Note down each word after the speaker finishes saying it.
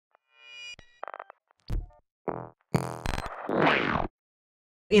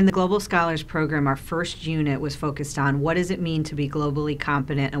In the Global Scholars Program, our first unit was focused on what does it mean to be globally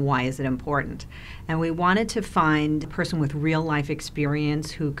competent and why is it important? And we wanted to find a person with real life experience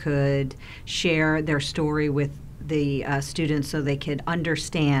who could share their story with the students so they could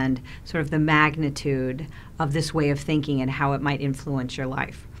understand sort of the magnitude of this way of thinking and how it might influence your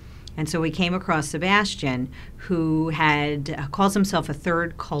life. And so we came across Sebastien, who had calls himself a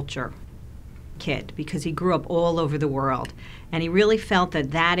third culture kid because he grew up all over the world. And he really felt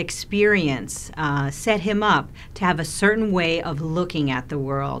that that experience set him up to have a certain way of looking at the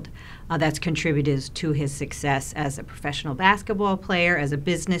world that's contributed to his success as a professional basketball player, as a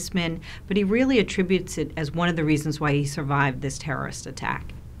businessman, but he really attributes it as one of the reasons why he survived this terrorist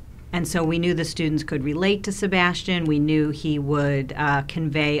attack. And so we knew the students could relate to Sebastien. We knew he would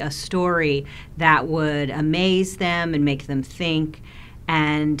convey a story that would amaze them and make them think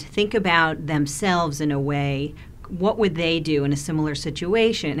and think about themselves in a way. What would they do in a similar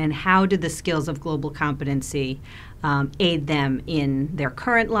situation, and how did the skills of global competency aid them in their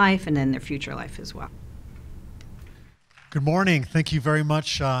current life and in their future life as well? Good morning. Thank you very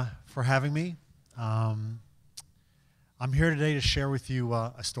much for having me. I'm here today to share with you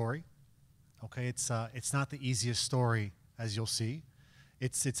a story. Okay, it's not the easiest story, as you'll see.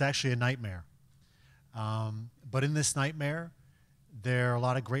 It's actually a nightmare. But in this nightmare, there are a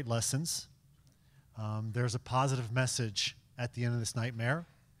lot of great lessons. There's a positive message at the end of this nightmare,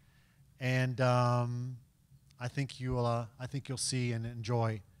 and I think you'll see and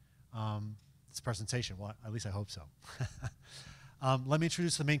enjoy this presentation. Well, at least I hope so. Let me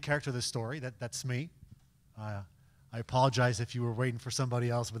introduce the main character of this story. That's me. I apologize if you were waiting for somebody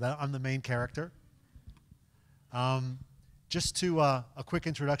else, but I'm the main character. Just to a quick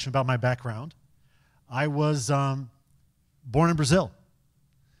introduction about my background. I was born in Brazil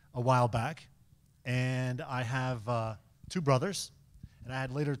a while back. And I have 2 brothers, and I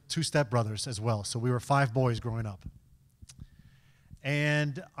had later 2 stepbrothers as well. So we were 5 boys growing up.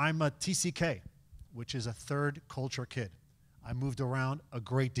 And I'm a TCK, which is a third culture kid. I moved around a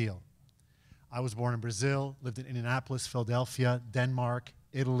great deal. I was born in Brazil, lived in Indianapolis, Philadelphia, Denmark,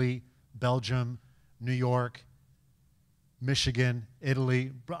 Italy, Belgium, New York, Michigan,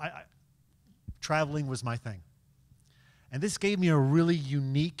 Italy. Traveling was my thing. And this gave me a really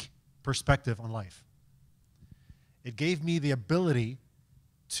unique perspective on life. It gave me the ability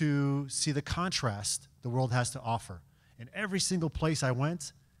to see the contrast the world has to offer. In every single place I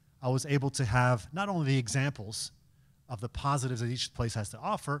went, I was able to have not only the examples of the positives that each place has to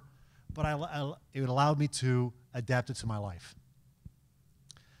offer, but it allowed me to adapt it to my life.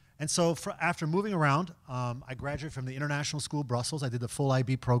 And so after moving around, I graduated from the International School of Brussels. I did the full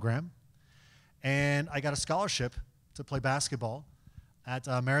IB program, and I got a scholarship to play basketball at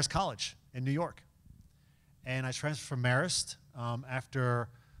Marist College in New York. And I transferred from Marist after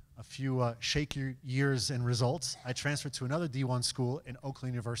a few shaky years and results. I transferred to another D1 school in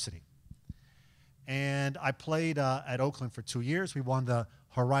Oakland University. And I played at Oakland for 2 years. We won the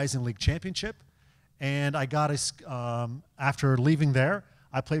Horizon League Championship. And I got after leaving there,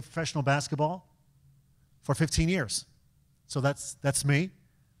 I played professional basketball for 15 years. So that's me.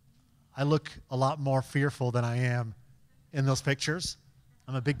 I look a lot more fearful than I am in those pictures.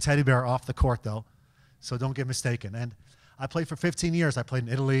 I'm a big teddy bear off the court, though, so don't get mistaken. And I played for 15 years. I played in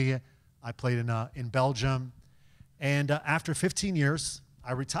Italy. I played in Belgium. And after 15 years,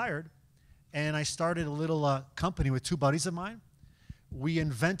 I retired, and I started a little company with 2 buddies of mine. We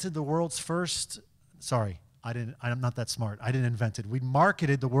invented the world's first, I'm not that smart. I didn't invent it. We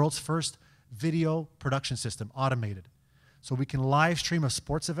marketed the world's first video production system, automated. So we can live stream a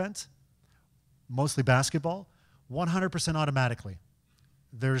sports event, mostly basketball, 100% automatically.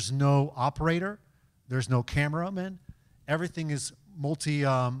 There's no operator, there's no cameraman. Everything is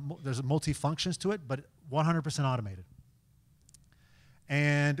there's multi-functions to it, but 100% automated.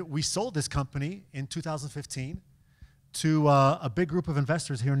 And we sold this company in 2015 to a big group of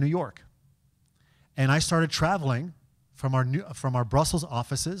investors here in New York. And I started traveling from our Brussels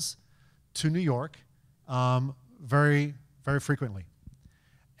offices to New York very, very frequently.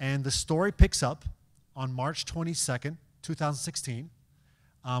 And the story picks up on March 22nd, 2016,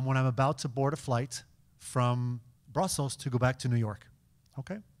 when I'm about to board a flight from Brussels to go back to New York.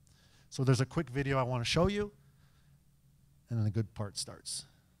 Okay? So there's a quick video I want to show you, and then the good part starts.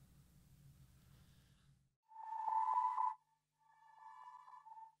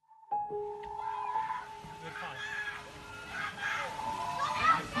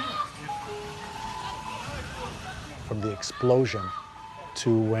 From the explosion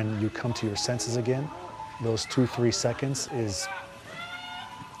to when you come to your senses again, those 2-3 seconds is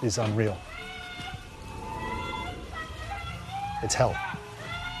unreal. It's hell.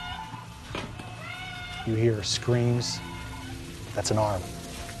 You hear screams, that's an arm,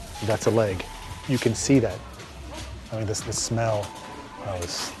 that's a leg. You can see that. I mean, the smell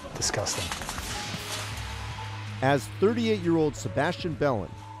was disgusting. As 38-year-old Sebastien Bellin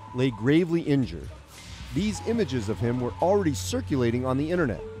lay gravely injured, these images of him were already circulating on the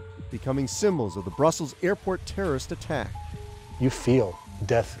internet, becoming symbols of the Brussels airport terrorist attack. You feel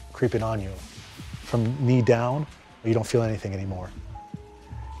death creeping on you. From knee down, you don't feel anything anymore.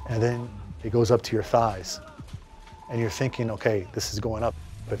 And then it goes up to your thighs. And you're thinking, okay, this is going up.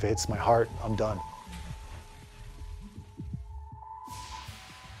 But if it hits my heart, I'm done.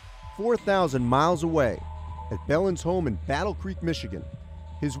 4,000 miles away, at Bellin's home in Battle Creek, Michigan,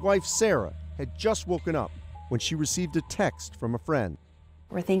 his wife Sarah had just woken up when she received a text from a friend.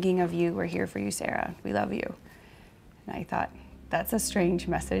 "We're thinking of you. We're here for you, Sarah. We love you." And I thought, that's a strange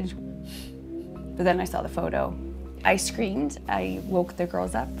message. But then I saw the photo. I screamed. I woke the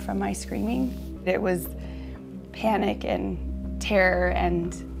girls up from my screaming. It was panic and terror,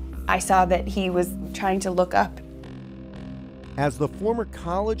 and I saw that he was trying to look up. As the former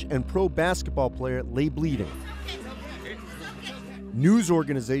college and pro basketball player lay bleeding, news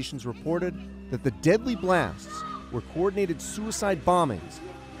organizations reported that the deadly blasts were coordinated suicide bombings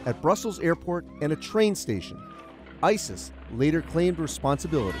at Brussels airport and a train station. ISIS later claimed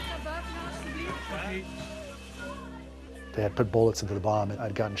responsibility. They had put bullets into the bomb, and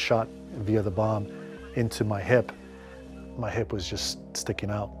I'd gotten shot via the bomb into my hip. My hip was just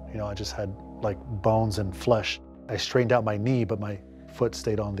sticking out. You know, I just had like bones and flesh. I straightened out my knee, but my foot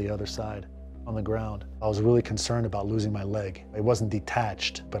stayed on the other side, on the ground. I was really concerned about losing my leg. It wasn't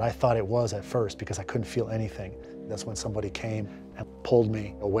detached, but I thought it was at first because I couldn't feel anything. That's when somebody came and pulled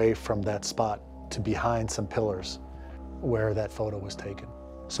me away from that spot to behind some pillars where that photo was taken.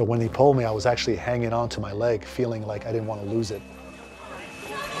 So when he pulled me, I was actually hanging on to my leg, feeling like I didn't want to lose it.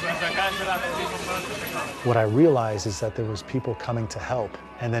 What I realized is that there was people coming to help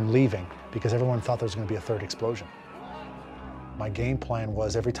and then leaving because everyone thought there was going to be a third explosion. My game plan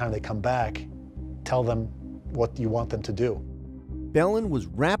was every time they come back, tell them what you want them to do. Bellin was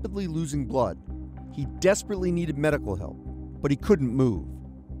rapidly losing blood. He desperately needed medical help, but he couldn't move.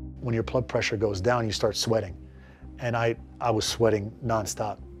 When your blood pressure goes down, you start sweating. And I was sweating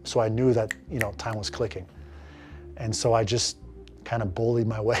nonstop. So I knew that, you know, time was clicking. And so I just kind of bullied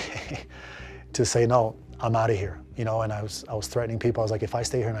my way to say, no, I'm out of here. You know, and I was threatening people. I was like, if I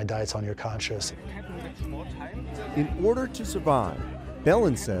stay here and I die, it's on your conscience. In order to survive,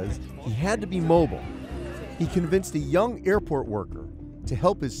 Bellin says he had to be mobile. He convinced a young airport worker to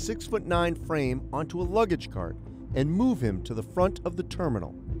help his 6'9" frame onto a luggage cart and move him to the front of the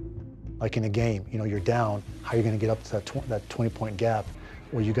terminal. Like in a game, you know, you're down, how are you going to get up to that 20-point gap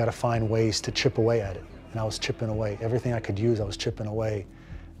where you got to find ways to chip away at it? And I was chipping away. Everything I could use, I was chipping away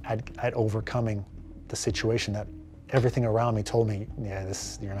at overcoming the situation that everything around me told me, yeah,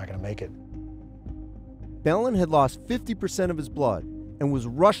 you're not going to make it. Bellin had lost 50% of his blood and was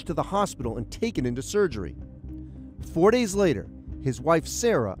rushed to the hospital and taken into surgery. 4 days later, his wife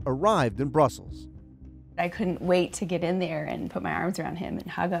Sarah arrived in Brussels. I couldn't wait to get in there and put my arms around him and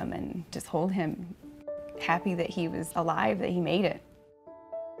hug him and just hold him, happy that he was alive, that he made it.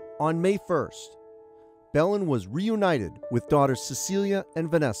 On May 1st, Bellin was reunited with daughters Cecilia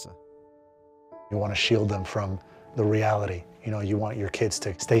and Vanessa. You want to shield them from the reality. You know, you want your kids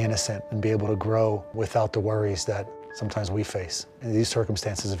to stay innocent and be able to grow without the worries that sometimes we face. In these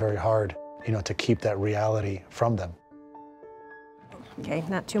circumstances, it's very hard, you know, to keep that reality from them. Okay,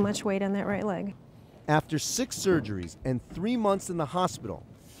 not too much weight on that right leg. After 6 surgeries and 3 months in the hospital,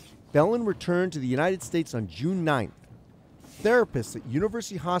 Bellin returned to the United States on June 9th. Therapists at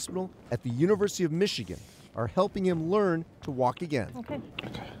University Hospital at the University of Michigan are helping him learn to walk again. Okay.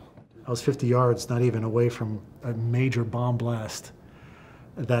 I was 50 yards, not even away from a major bomb blast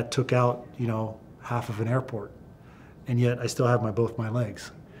that took out, you know, half of an airport. And yet I still have both my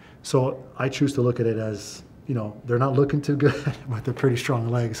legs. So I choose to look at it as, you know, they're not looking too good, but they're pretty strong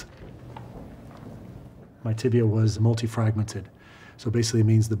legs. My tibia was multi-fragmented. So basically it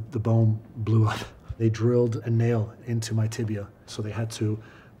means the bone blew up. They drilled a nail into my tibia. So they had to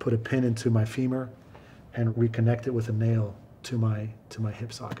put a pin into my femur and reconnect it with a nail to my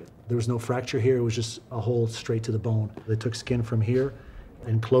hip socket. There was no fracture here, it was just a hole straight to the bone. They took skin from here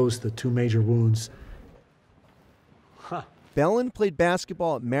and closed the 2 major wounds. Bellin played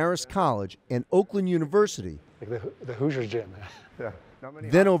basketball at Marist College and Oakland University, Like the Hoosiers gym. Yeah.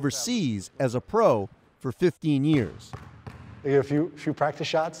 then overseas as a pro for 15 years. You get a few practice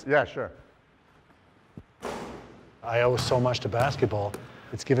shots? Yeah, sure. I owe so much to basketball.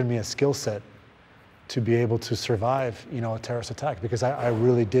 It's given me a skill set to be able to survive, you know, a terrorist attack, because I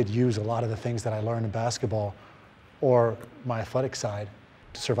really did use a lot of the things that I learned in basketball or my athletic side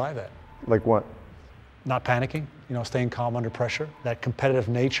to survive that. Like what? Not panicking, you know, staying calm under pressure. That competitive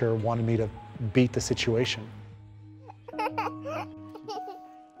nature wanted me to beat the situation.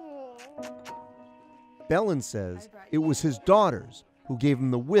 Bellin says it was his daughters who gave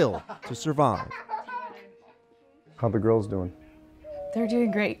him the will to survive. How the girls doing? They're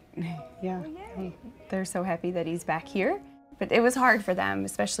doing great. Yeah, they're so happy that he's back here. But it was hard for them,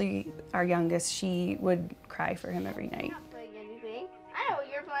 especially our youngest. She would cry for him every night. I know what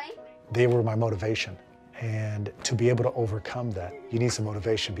you're playing. They were my motivation. And to be able to overcome that, you need some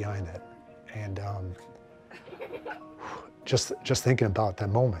motivation behind that. And just thinking about that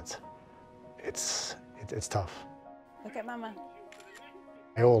moment, it's tough. Look at Mama.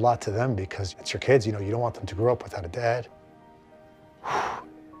 I owe a lot to them because it's your kids, you know, you don't want them to grow up without a dad.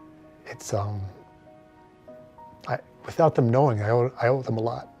 It's, without them knowing, I owe them a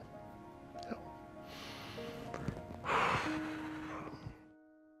lot.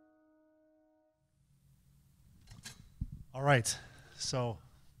 All right, so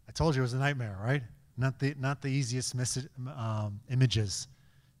I told you it was a nightmare, right? Not the easiest images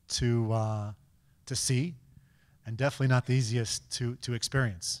to see, and definitely not the easiest to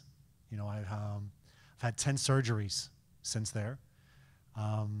experience. You know, I've had 10 surgeries since there,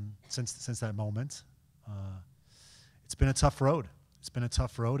 since that moment. It's been a tough road. It's been a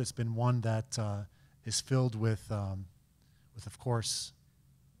tough road. It's been one that is filled with, of course,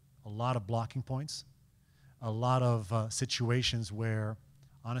 a lot of blocking points, a lot of situations where,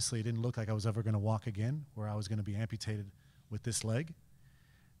 honestly, it didn't look like I was ever going to walk again, where I was going to be amputated with this leg.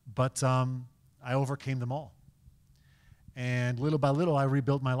 But I overcame them all. And little by little, I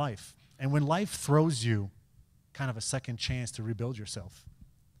rebuilt my life. And when life throws you kind of a second chance to rebuild yourself,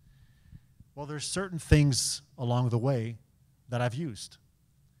 well, there's certain things along the way that I've used.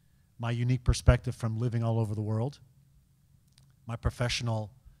 My unique perspective from living all over the world, my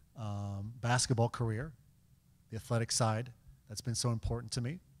professional basketball career, the athletic side, that's been so important to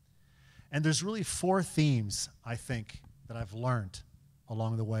me. And there's really 4 themes, I think, that I've learned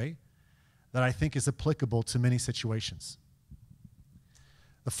along the way that I think is applicable to many situations.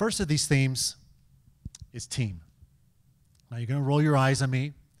 The first of these themes is team. Now, you're going to roll your eyes at me,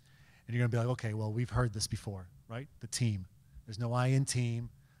 and you're going to be like, okay, well, we've heard this before, right? The team. There's no I in team.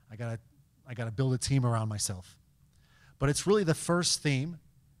 I gotta build a team around myself. But it's really the first theme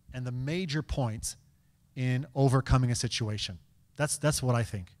and the major point in overcoming a situation. That's what I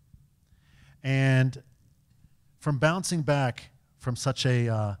think. And from bouncing back from such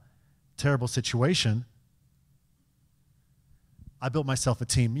a terrible situation, I built myself a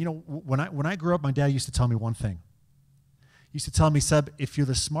team. You know, when I grew up, my dad used to tell me one thing. He used to tell me, Seb, if you're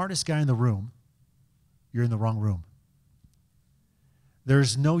the smartest guy in the room, you're in the wrong room.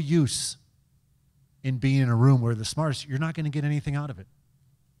 There's no use in being in a room where the smartest, you're not going to get anything out of it.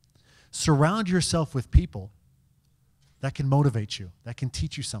 Surround yourself with people that can motivate you, that can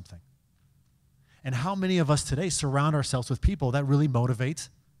teach you something. And how many of us today surround ourselves with people that really motivate,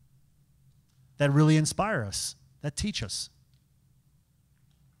 that really inspire us, that teach us?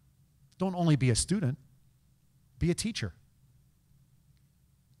 Don't only be a student, be a teacher.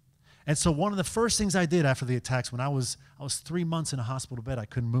 And so one of the first things I did after the attacks, when I was 3 months in a hospital bed, I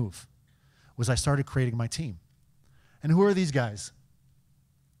couldn't move, was I started creating my team. And who are these guys?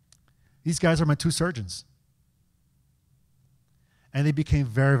 These guys are my 2 surgeons. And they became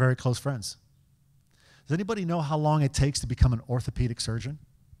very, very close friends. Does anybody know how long it takes to become an orthopedic surgeon?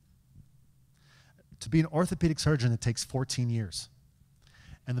 To be an orthopedic surgeon, it takes 14 years.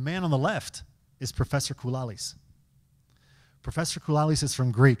 And the man on the left is Professor Koulalis. Professor Koulalis is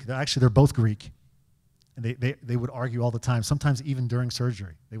from Greek. They're both Greek. And they would argue all the time, sometimes even during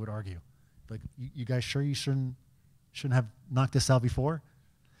surgery, they would argue. Like, you guys sure you shouldn't have knocked this out before?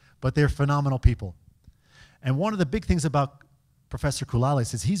 But they're phenomenal people. And one of the big things about Professor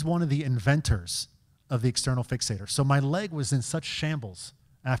Koulalis is he's one of the inventors of the external fixator. So my leg was in such shambles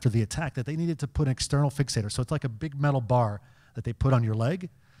after the attack that they needed to put an external fixator. So it's like a big metal bar that they put on your leg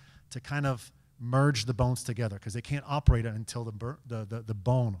to kind of merge the bones together, because they can't operate it until the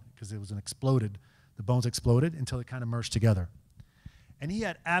bone, because it was the bones exploded until it kind of merged together. And he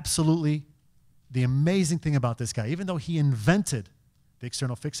had absolutely, the amazing thing about this guy, even though he invented the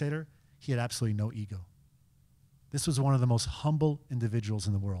external fixator, he had absolutely no ego. This was one of the most humble individuals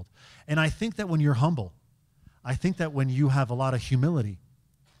in the world. And I think that when you're humble, I think that when you have a lot of humility,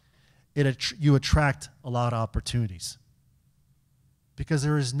 you attract a lot of opportunities. Because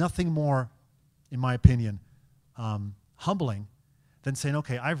there is nothing more, in my opinion, humbling than saying,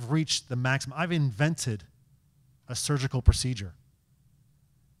 okay, I've reached the maximum. I've invented a surgical procedure,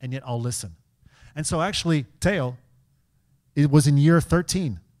 and yet I'll listen. And so actually, Teo, it was in year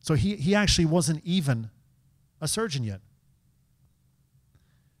 13. So he actually wasn't even a surgeon yet.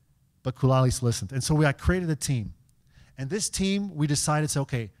 But Kulalis listened. And so I created a team. And this team, we decided to say,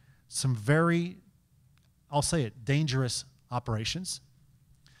 okay, some very, I'll say it, dangerous operations,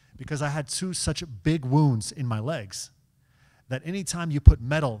 because I had two such big wounds in my legs that anytime you put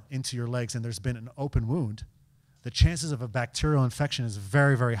metal into your legs and there's been an open wound, the chances of a bacterial infection is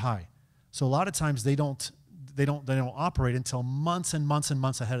very, very high. So a lot of times they don't operate until months and months and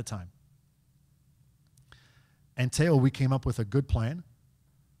months ahead of time. And Teo, we came up with a good plan.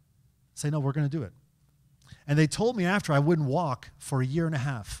 Say, no, we're going to do it. And they told me after I wouldn't walk for a year and a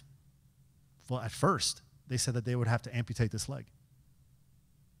half. Well, at first, they said that they would have to amputate this leg.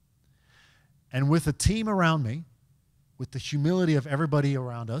 And with a team around me, with the humility of everybody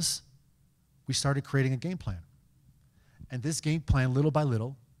around us, we started creating a game plan. And this game plan, little by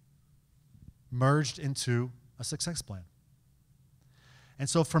little, merged into a success plan. And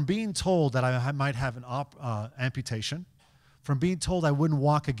so from being told that I might have an amputation, from being told I wouldn't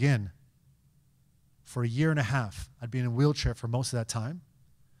walk again for a year and a half, I'd be in a wheelchair for most of that time,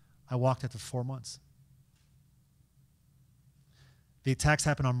 I walked after 4 months. The attacks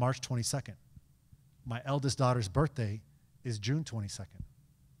happened on March 22nd. My eldest daughter's birthday is June 22nd.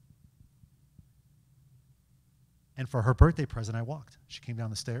 And for her birthday present, I walked. She came down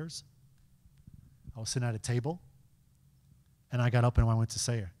the stairs. I was sitting at a table, and I got up and I went to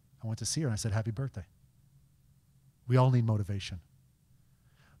see her. I went to see her and I said, happy birthday. We all need motivation.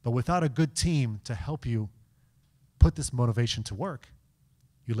 But without a good team to help you put this motivation to work,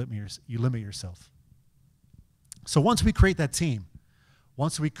 you limit yourself. So once we create that team,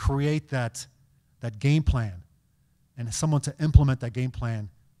 once we create that game plan and someone to implement that game plan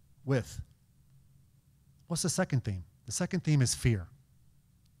with, what's the second theme? The second theme is fear,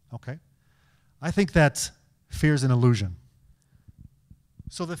 okay? I think that fear is an illusion.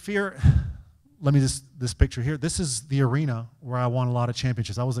 So the fear, let me just, this picture here, this is the arena where I won a lot of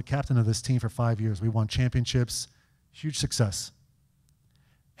championships. I was the captain of this team for 5 years. We won championships, huge success.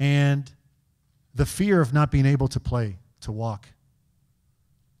 And the fear of not being able to play, to walk.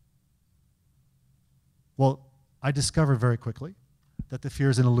 Well, I discovered very quickly that the fear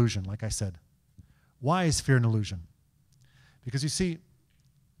is an illusion, like I said. Why is fear an illusion? Because you see,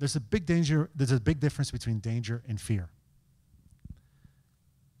 there's a big difference between danger and fear.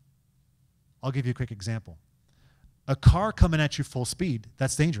 I'll give you a quick example. A car coming at you full speed,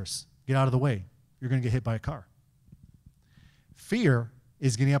 that's dangerous. Get out of the way. You're going to get hit by a car. Fear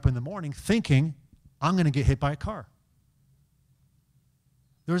is getting up in the morning thinking, I'm going to get hit by a car.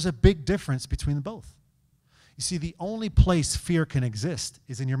 There's a big difference between both. You see, the only place fear can exist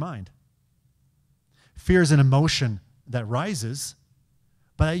is in your mind. Fear is an emotion that rises,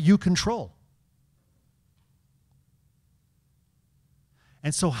 but you control.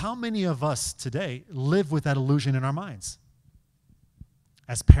 And so how many of us today live with that illusion in our minds?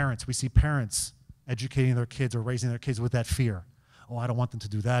 As parents, we see parents educating their kids or raising their kids with that fear. Oh, I don't want them to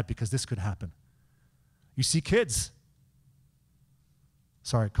do that because this could happen. You see kids.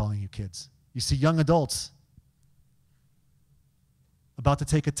 Sorry, calling you kids. You see young adults about to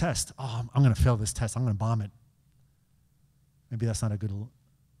take a test. Oh, I'm going to fail this test. I'm going to bomb it. Maybe that's not a good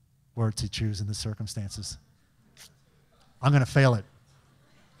word to choose in the circumstances. I'm going to fail it.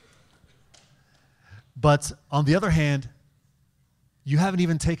 But on the other hand, you haven't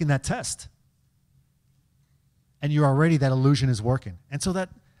even taken that test. And you're already, that illusion is working. And so that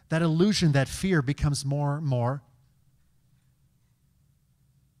illusion, that fear becomes more and more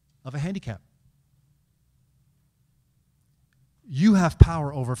of a handicap. You have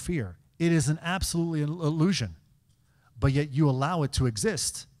power over fear. It is an absolutely illusion, but yet you allow it to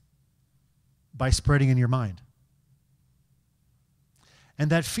exist by spreading in your mind. And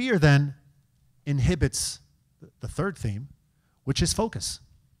that fear then inhibits the third theme, which is focus.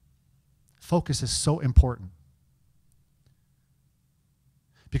 Focus is so important.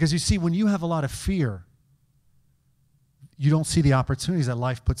 Because you see, when you have a lot of fear, you don't see the opportunities that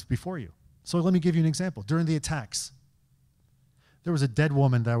life puts before you. So let me give you an example. During the attacks, there was a dead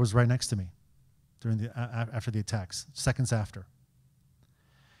woman that was right next to me after the attacks, seconds after.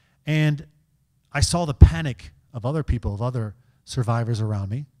 And I saw the panic of other people, of other survivors around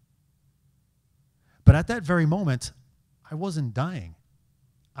me. But at that very moment, I wasn't dying.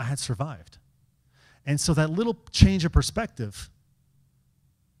 I had survived. And so that little change of perspective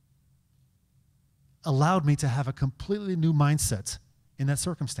allowed me to have a completely new mindset in that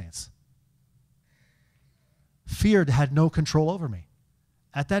circumstance. Fear had no control over me.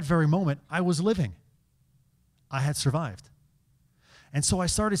 at that very moment, I was living. I had survived. And so I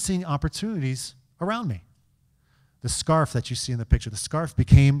started seeing opportunities around me. The scarf that you see in the picture, the scarf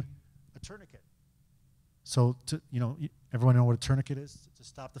became a tourniquet. So, everyone know what a tourniquet is? To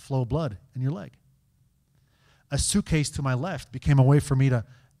stop the flow of blood in your leg. A suitcase to my left became a way for me to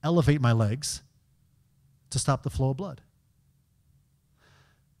elevate my legs to stop the flow of blood.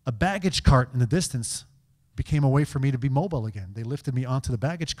 A baggage cart in the distance became a way for me to be mobile again. They lifted me onto the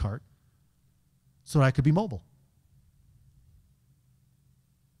baggage cart so that I could be mobile.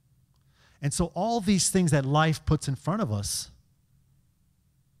 And so all these things that life puts in front of us,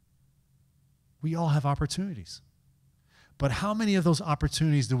 we all have opportunities. But how many of those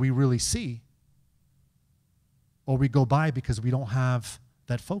opportunities do we really see? Or we go by because we don't have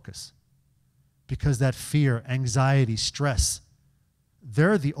that focus? Because that fear, anxiety, stress,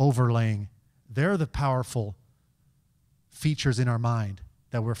 they're the overlaying, they're the powerful features in our mind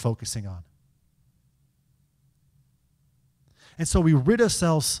that we're focusing on. And so we rid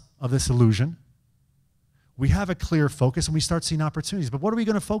ourselves of this illusion. We have a clear focus and we start seeing opportunities. But what are we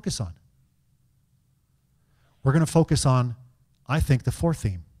going to focus on? We're going to focus on, I think, the fourth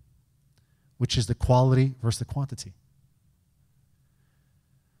theme, which is the quality versus the quantity.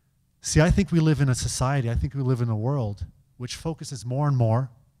 See, I think we live in a society, I think we live in a world which focuses more and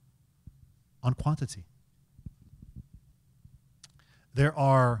more on quantity. There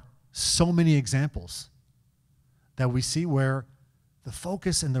are so many examples that we see where the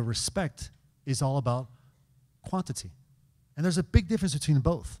focus and the respect is all about quantity. And there's a big difference between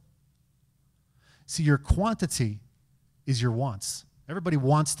both. See, your quantity is your wants. Everybody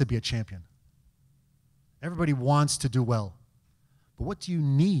wants to be a champion. Everybody wants to do well. But what do you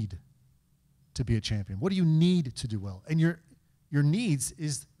need to be a champion? What do you need to do well? And your needs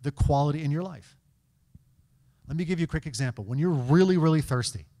is the quality in your life. Let me give you a quick example. When you're really, really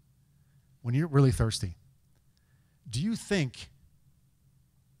thirsty, do you think,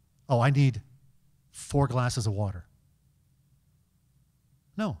 oh, I need 4 glasses of water?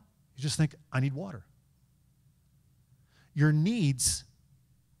 No, you just think, I need water. Your needs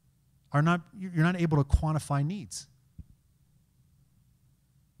are not, you're not able to quantify needs.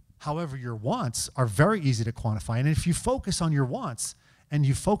 However, your wants are very easy to quantify. And if you focus on your wants and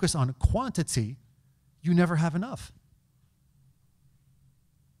you focus on quantity, you never have enough.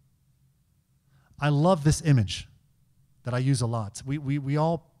 I love this image that I use a lot. We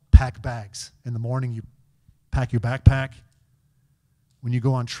all pack bags. In the morning, you pack your backpack. When you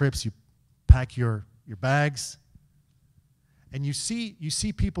go on trips, you pack your bags. And you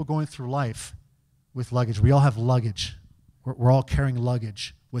see people going through life with luggage. We all have luggage. We're all carrying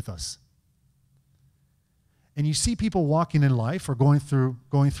luggage with us. And you see people walking in life or going through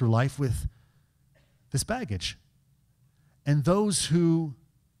life with this baggage. And those who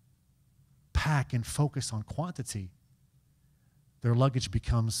pack and focus on quantity, their luggage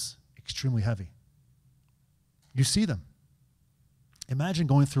becomes extremely heavy. You see them. Imagine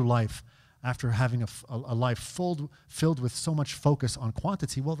going through life after having a life filled with so much focus on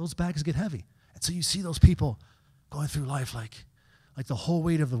quantity. Well, those bags get heavy. And so you see those people going through life like the whole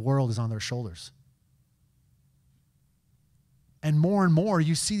weight of the world is on their shoulders. And more,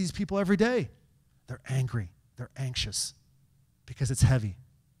 you see these people every day. They're angry. They're anxious because it's heavy.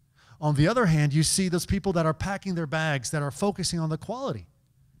 On the other hand, you see those people that are packing their bags, that are focusing on the quality.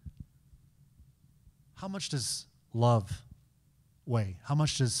 How much does love weigh? How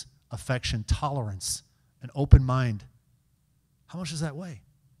much does affection, tolerance, an open mind, how much does that weigh?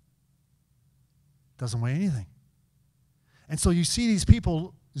 Doesn't weigh anything. And so you see these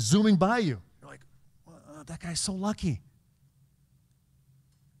people zooming by you. You're like, well, that guy's so lucky.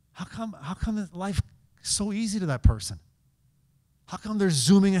 How come life is so easy to that person? How come they're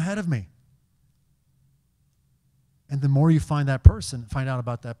zooming ahead of me? And the more you find out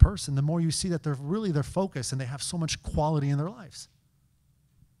about that person, the more you see that they're really their focus and they have so much quality in their lives.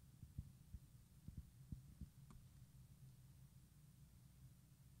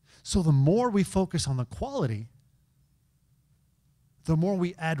 So the more we focus on the quality, the more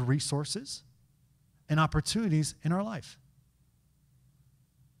we add resources and opportunities in our life.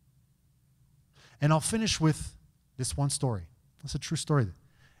 And I'll finish with this one story. It's a true story.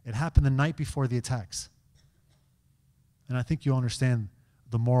 It happened the night before the attacks. And I think you'll understand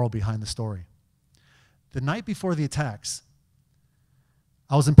the moral behind the story. The night before the attacks,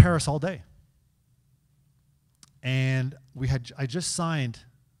 I was in Paris all day. And I just signed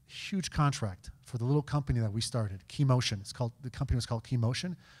a huge contract for the little company that we started, Keymotion. The company was called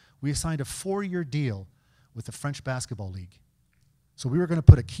Keymotion. We signed a 4-year deal with the French Basketball League. So we were going to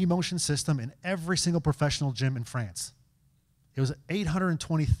put a Keymotion system in every single professional gym in France. It was an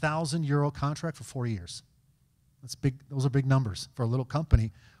 820,000 euro contract for 4 years. That's big. Those are big numbers for a little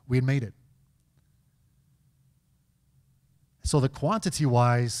company. We had made it. So the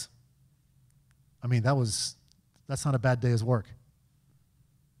quantity-wise, I mean, that's not a bad day's work.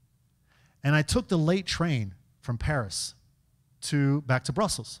 And I took the late train from Paris back to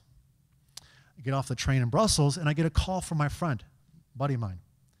Brussels. I get off the train in Brussels, and I get a call from my friend, buddy of mine.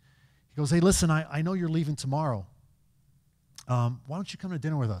 He goes, hey, listen, I know you're leaving tomorrow. Why don't you come to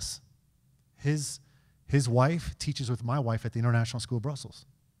dinner with us? His wife teaches with my wife at the International School of Brussels.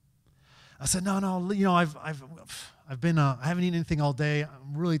 I said, no, you know, I haven't eaten anything all day.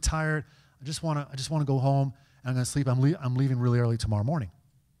 I'm really tired. I just want to go home, and I'm going to sleep. I'm leaving really early tomorrow morning.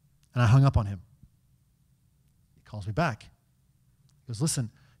 And I hung up on him. He calls me back. He goes, listen,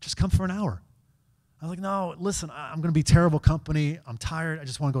 just come for an hour. I was like, no, listen, I'm going to be terrible company. I'm tired. I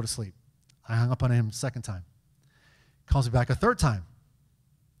just want to go to sleep. I hung up on him a second time. He calls me back a third time.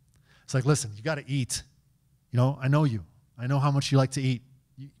 It's like, listen, you got to eat. You know, I know you. I know how much you like to eat.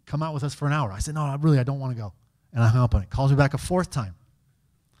 You come out with us for an hour. I said, no, I don't want to go. And I hung up on it. Calls me back a fourth time.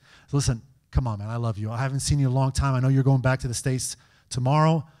 So listen, come on, man, I love you. I haven't seen you in a long time. I know you're going back to the States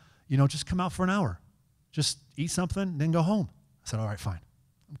tomorrow. You know, just come out for an hour. Just eat something, then go home. I said, all right, fine.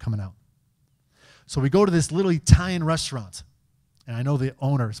 I'm coming out. So we go to this little Italian restaurant, and I know the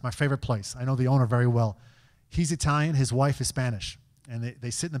owner. It's my favorite place. I know the owner very well. He's Italian. His wife is Spanish. And they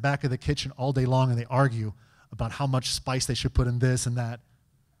sit in the back of the kitchen all day long, and they argue about how much spice they should put in this and that.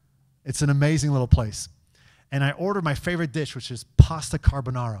 It's an amazing little place. And I ordered my favorite dish, which is pasta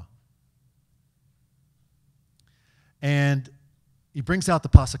carbonara. And he brings out the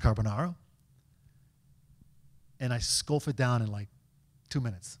pasta carbonara, and I sculpt it down in like 2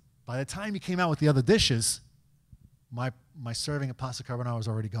 minutes. By the time he came out with the other dishes, my serving of pasta carbonara was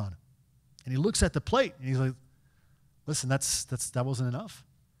already gone. And he looks at the plate, and he's like, listen, that wasn't enough.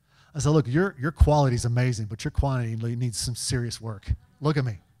 I said, look, your quality is amazing, but your quantity needs some serious work. Look at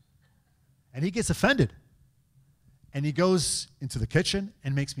me. And he gets offended. And he goes into the kitchen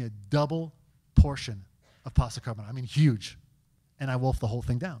and makes me a double portion of pasta carbonara. I mean, huge. And I wolf the whole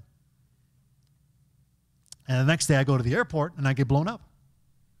thing down. And the next day I go to the airport and I get blown up.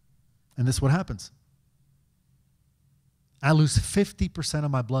 And this is what happens. I lose 50%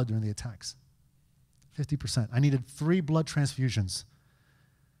 of my blood during the attacks. 50%. I needed 3 blood transfusions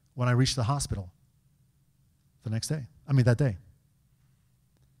when I reached the hospital that day.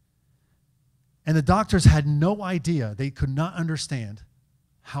 And the doctors had no idea. They could not understand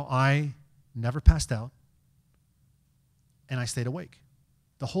how I never passed out and I stayed awake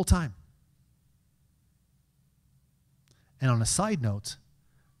the whole time. And on a side note,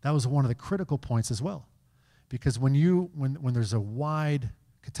 that was one of the critical points as well. Because when there's a wide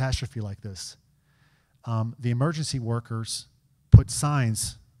catastrophe like this, the emergency workers put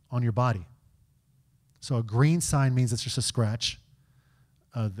signs on your body. So a green sign means it's just a scratch.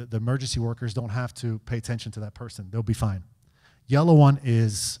 The emergency workers don't have to pay attention to that person. They'll be fine. Yellow one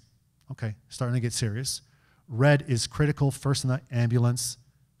is, okay, starting to get serious. Red is critical, first in the ambulance,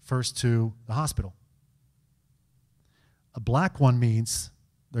 first to the hospital. A black one means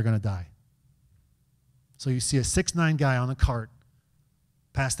they're going to die. So you see a 6'9" guy on the cart,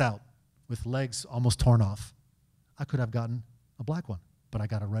 passed out, with legs almost torn off. I could have gotten a black one, but I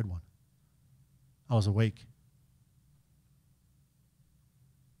got a red one. I was awake.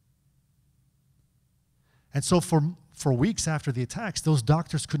 And so for weeks after the attacks, those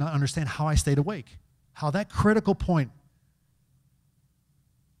doctors could not understand how I stayed awake, how that critical point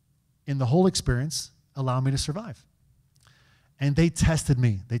in the whole experience allowed me to survive. And they tested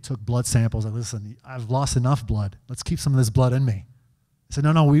me. They took blood samples. I said, listen, I've lost enough blood. Let's keep some of this blood in me. I said,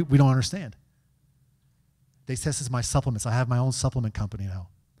 no, we don't understand. They tested my supplements. I have my own supplement company now.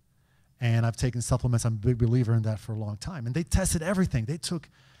 And I've taken supplements. I'm a big believer in that for a long time. And they tested everything.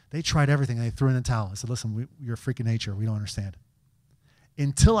 They tried everything, and they threw in the towel. I said, listen, you're a freak of nature. We don't understand.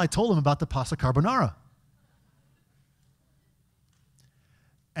 Until I told them about the pasta carbonara.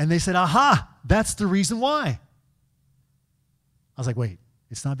 And they said, aha, that's the reason why. I was like, wait,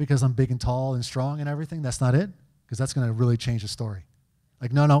 it's not because I'm big and tall and strong and everything? That's not it? Because that's going to really change the story.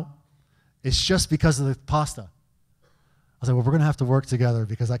 Like, no, it's just because of the pasta. I was like, well, we're going to have to work together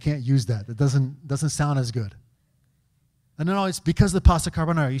because I can't use that. It doesn't sound as good. And no, it's because of the pasta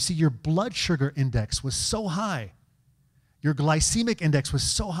carbonara. You see, your blood sugar index was so high, your glycemic index was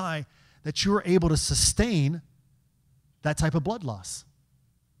so high that you were able to sustain that type of blood loss.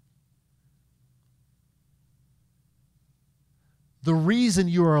 The reason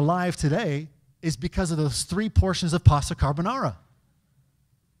you are alive today is because of those 3 portions of pasta carbonara.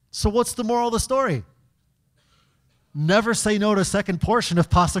 So what's the moral of the story? Never say no to a second portion of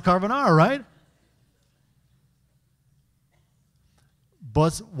pasta carbonara, right?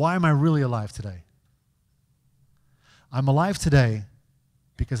 But why am I really alive today? I'm alive today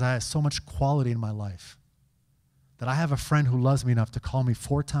because I have so much quality in my life that I have a friend who loves me enough to call me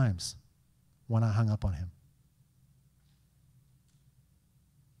 4 times when I hung up on him.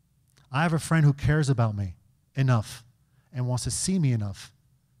 I have a friend who cares about me enough and wants to see me enough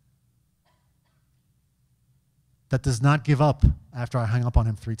that does not give up after I hung up on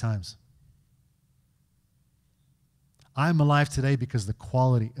him 3 times. I'm alive today because of the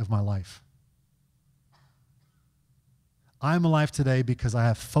quality of my life. I'm alive today because I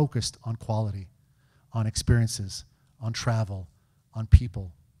have focused on quality, on experiences, on travel, on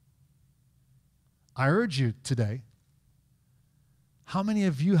people. I urge you today, how many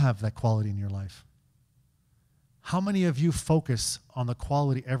of you have that quality in your life? How many of you focus on the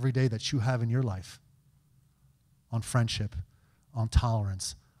quality every day that you have in your life? On friendship, on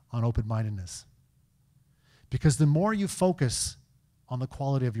tolerance, on open-mindedness. Because the more you focus on the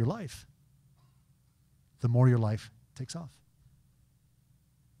quality of your life, the more your life takes off.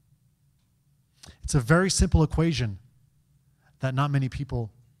 It's a very simple equation that not many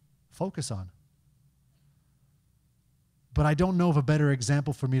people focus on. But I don't know of a better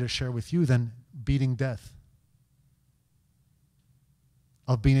example for me to share with you than beating death,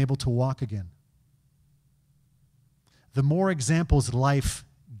 of being able to walk again. The more examples life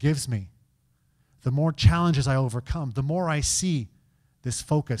gives me, the more challenges I overcome, the more I see this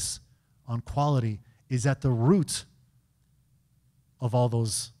focus on quality is at the root of all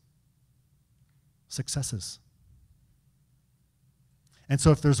those successes. And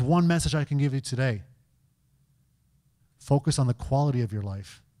so if there's one message I can give you today, focus on the quality of your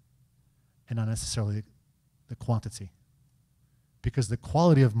life and not necessarily the quantity. Because the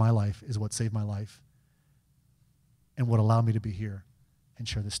quality of my life is what saved my life and what allowed me to be here and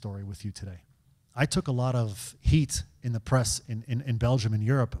share this story with you today. I took a lot of heat in the press in Belgium and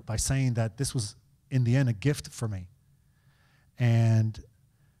Europe by saying that this was, in the end, a gift for me. And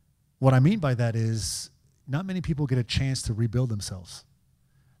what I mean by that is not many people get a chance to rebuild themselves.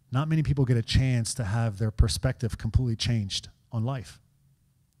 Not many people get a chance to have their perspective completely changed on life.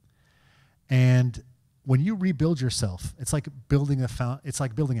 And when you rebuild yourself, it's like building a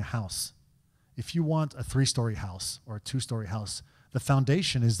house. If you want a 3-story house or a 2-story house, the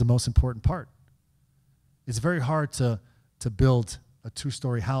foundation is the most important part. It's very hard to build a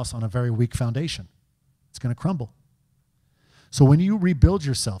 2-story house on a very weak foundation. It's going to crumble. So when you rebuild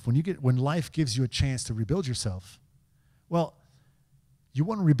yourself, when life gives you a chance to rebuild yourself, well, you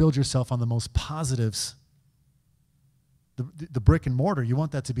want to rebuild yourself on the most positives. The brick and mortar, you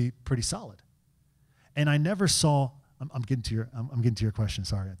want that to be pretty solid. And I never saw. I'm getting to your question.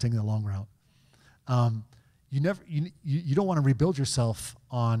 Sorry, I'm taking the long route. You don't want to rebuild yourself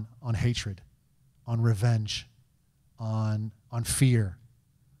on hatred, on revenge, on fear.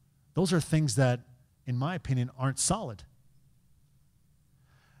 Those are things that, in my opinion, aren't solid.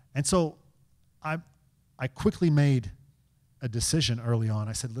 And so I quickly made a decision early on.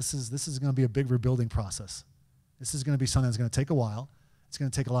 I said, this is going to be a big rebuilding process. This is going to be something that's going to take a while. It's going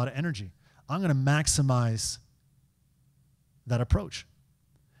to take a lot of energy. I'm going to maximize that approach.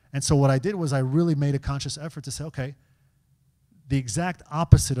 And so what I did was I really made a conscious effort to say, okay, the exact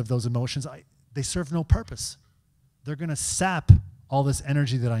opposite of those emotions, they serve no purpose. They're going to sap all this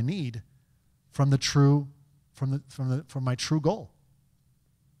energy that I need from my true goal.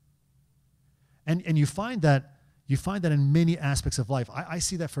 And you find that in many aspects of life. I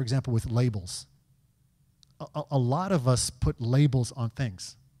see that, for example, with labels. A lot of us put labels on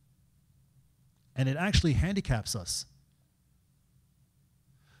things, and it actually handicaps us.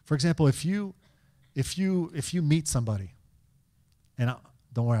 For example, if you meet somebody, and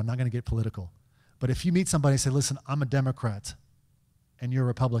don't worry, I'm not going to get political, but if you meet somebody and say, listen, I'm a Democrat and you're a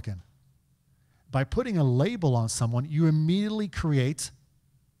Republican, by putting a label on someone, you immediately create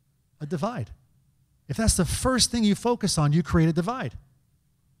a divide. If that's the first thing you focus on, you create a divide.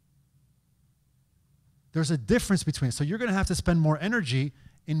 There's a difference between, so you're going to have to spend more energy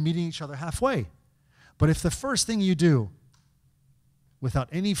in meeting each other halfway. But if the first thing you do, without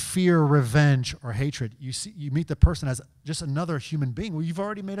any fear, revenge, or hatred, you meet the person as just another human being, well, you've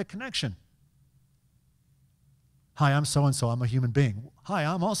already made a connection. Hi, I'm so-and-so, I'm a human being. Hi,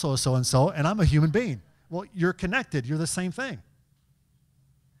 I'm also a so-and-so, and I'm a human being. Well, you're connected, you're the same thing.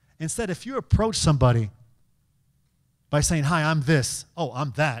 Instead, if you approach somebody by saying, hi, I'm this, oh,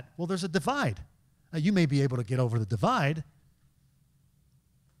 I'm that, well, there's a divide. Now, you may be able to get over the divide,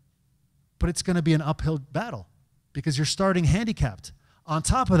 but it's going to be an uphill battle because you're starting handicapped. On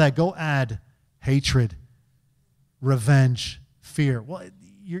top of that, go add hatred revenge, fear. Well,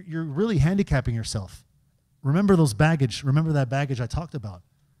 you're really handicapping yourself. Remember those baggage. Remember that baggage I talked about.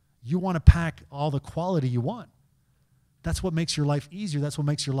 You want to pack all the quality you want. That's what makes your life easier. That's what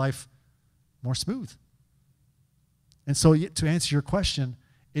makes your life more smooth. And so to answer your question,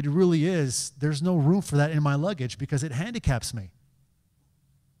 it really is, there's no room for that in my luggage because it handicaps me.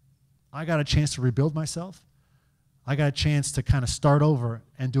 I got a chance to rebuild myself. I got a chance to kind of start over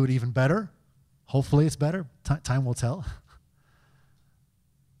and do it even better. Hopefully it's better. Time will tell.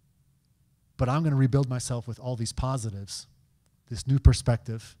 But I'm going to rebuild myself with all these positives, this new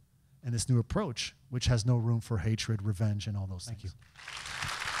perspective, and this new approach, which has no room for hatred, revenge, and all those things. Thank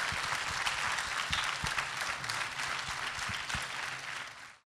you.